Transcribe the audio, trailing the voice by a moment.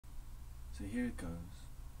here it goes.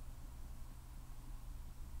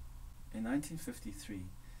 In 1953,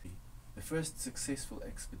 the first successful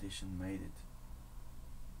expedition made it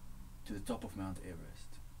to the top of Mount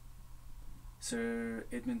Everest. Sir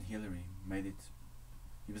Edmund Hillary made it.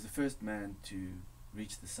 He was the first man to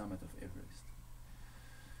reach the summit of Everest.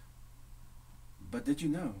 But did you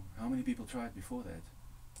know how many people tried before that?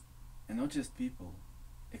 And not just people,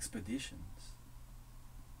 expeditions.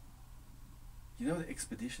 You know what the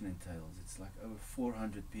expedition entails? It's like over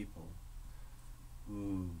 400 people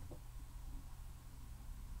who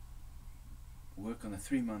work on a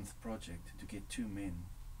 3-month project to get 2 men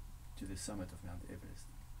to the summit of Mount Everest.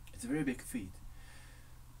 It's a very big feat.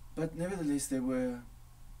 But nevertheless, there were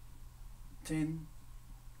 10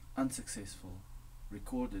 unsuccessful,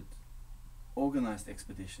 recorded, organized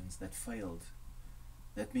expeditions that failed.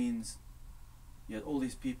 That means you had all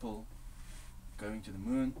these people going to the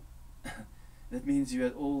moon. That means you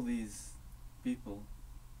had all these people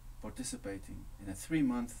participating in a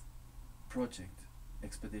 3-month project,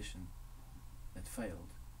 expedition, that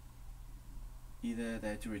failed. Either they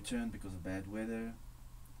had to return because of bad weather,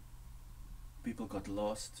 people got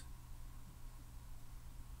lost,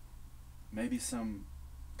 maybe some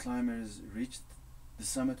climbers reached the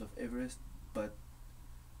summit of Everest but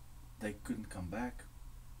they couldn't come back.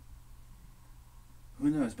 Who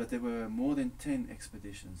knows, but there were more than 10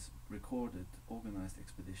 expeditions, recorded, organized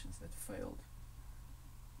expeditions that failed.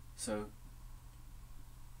 So,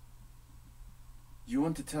 you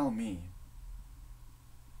want to tell me,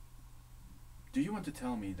 do you want to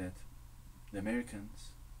tell me that the Americans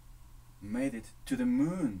made it to the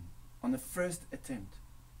moon on the first attempt,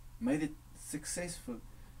 made it successfully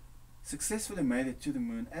made it to the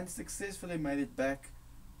moon and successfully made it back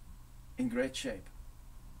in great shape?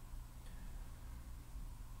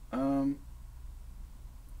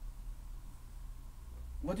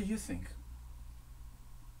 What do you think?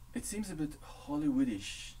 It seems a bit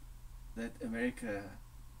Hollywoodish that America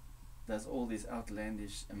does all these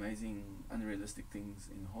outlandish, amazing, unrealistic things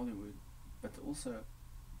in Hollywood, but also,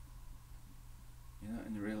 you know,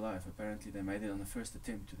 in real life, apparently they made it on the first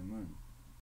attempt to the moon.